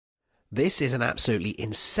This is an absolutely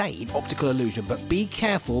insane optical illusion, but be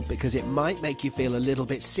careful because it might make you feel a little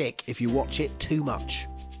bit sick if you watch it too much.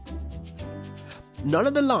 None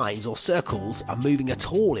of the lines or circles are moving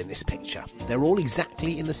at all in this picture. They're all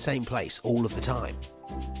exactly in the same place all of the time.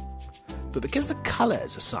 But because the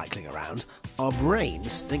colours are cycling around, our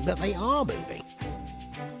brains think that they are moving.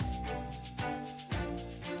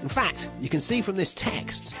 In fact, you can see from this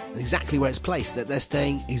text and exactly where it's placed that they're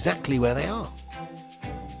staying exactly where they are.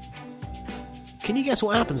 Can you guess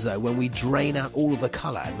what happens though when we drain out all of the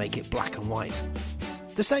colour and make it black and white?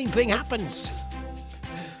 The same thing happens!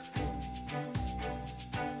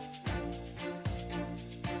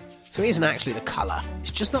 So it isn't actually the colour,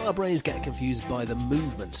 it's just that our brains get confused by the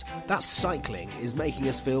movement. That cycling is making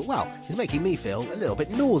us feel, well, it's making me feel a little bit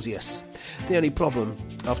nauseous. The only problem,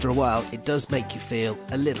 after a while, it does make you feel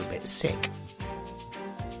a little bit sick.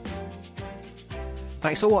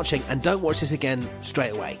 Thanks for watching, and don't watch this again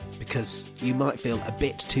straight away, because you might feel a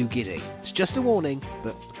bit too giddy. It's just a warning,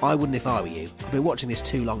 but I wouldn't if I were you. I've been watching this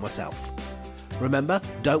too long myself. Remember,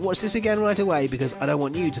 don't watch this again right away, because I don't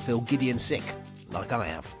want you to feel giddy and sick, like I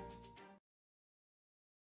have.